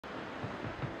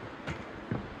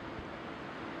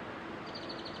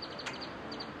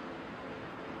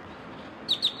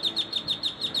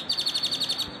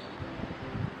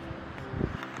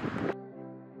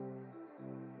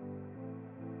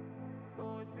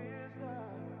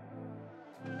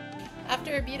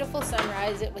After a beautiful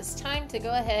sunrise, it was time to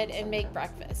go ahead and make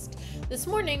breakfast. This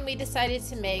morning we decided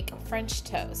to make French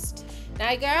toast. Now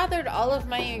I gathered all of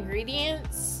my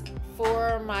ingredients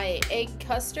for my egg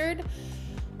custard.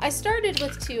 I started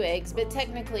with 2 eggs, but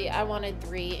technically I wanted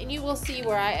 3, and you will see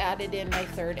where I added in my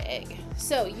 3rd egg.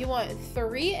 So you want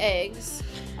 3 eggs,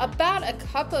 about a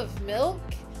cup of milk,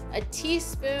 a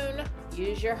teaspoon,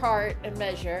 use your heart and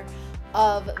measure,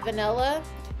 of vanilla.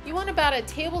 You want about a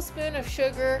tablespoon of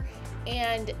sugar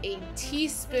and a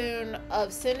teaspoon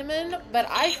of cinnamon, but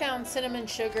I found cinnamon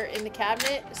sugar in the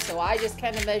cabinet, so I just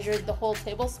kind of measured the whole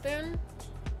tablespoon.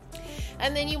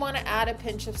 And then you want to add a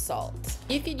pinch of salt.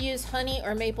 You could use honey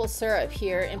or maple syrup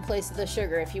here in place of the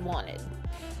sugar if you wanted.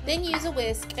 Then use a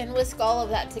whisk and whisk all of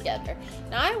that together.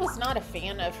 Now I was not a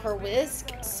fan of her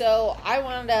whisk, so I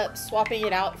wound up swapping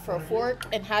it out for a fork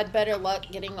and had better luck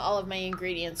getting all of my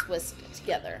ingredients whisked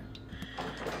together.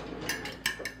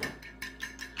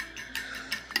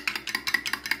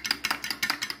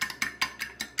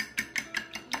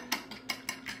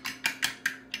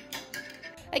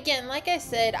 Again, like I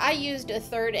said, I used a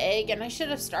 3rd egg and I should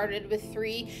have started with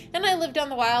 3, and I lived on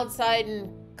the wild side and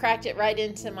cracked it right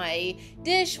into my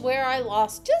dish where I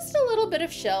lost just a little bit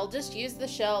of shell. Just use the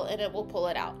shell and it will pull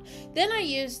it out. Then I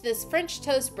used this French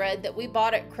toast bread that we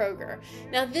bought at Kroger.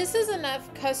 Now this is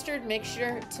enough custard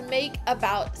mixture to make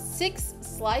about 6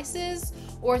 slices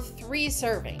or 3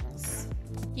 servings.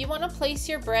 You want to place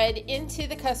your bread into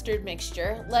the custard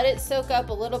mixture, let it soak up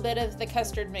a little bit of the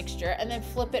custard mixture, and then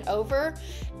flip it over.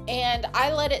 And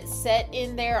I let it set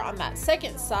in there on that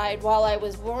 2nd side while I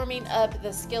was warming up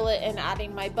the skillet and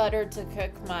adding my butter to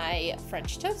cook my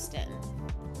French toast in.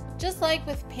 Just like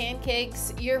with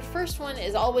pancakes, your first one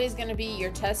is always going to be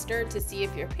your tester to see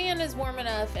if your pan is warm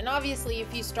enough, and obviously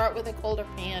if you start with a colder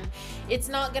pan, it's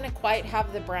not going to quite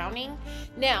have the browning.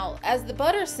 Now, as the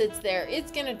butter sits there,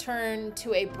 it's going to turn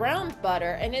to a browned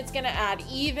butter and it's going to add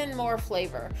even more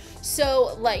flavor.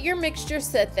 So let your mixture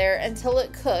sit there until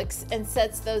it cooks and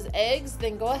sets those eggs,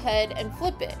 then go ahead and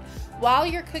flip it. While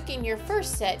you're cooking your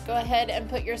first set, go ahead and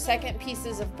put your 2nd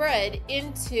pieces of bread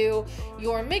into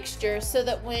your mixture so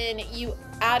that when you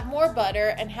add more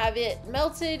butter and have it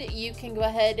melted, you can go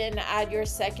ahead and add your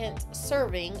 2nd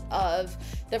serving of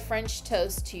the French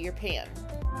toast to your pan.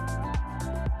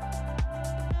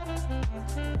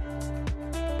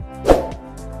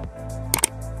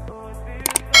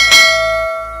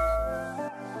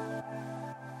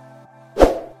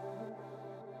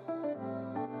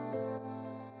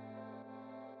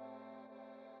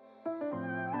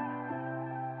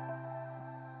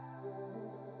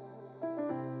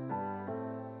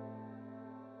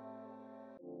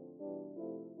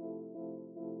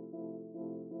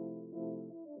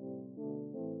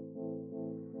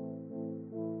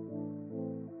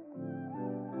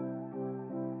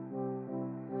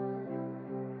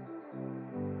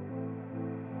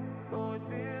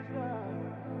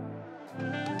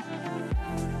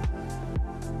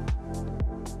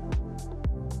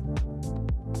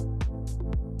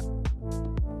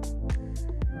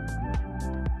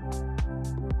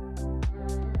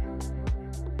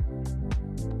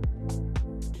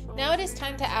 Now it is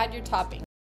time to add your topping.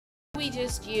 We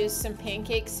just used some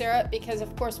pancake syrup because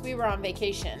of course we were on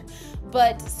vacation,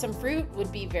 but some fruit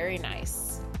would be very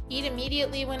nice. Eat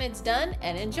immediately when it's done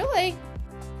and enjoy!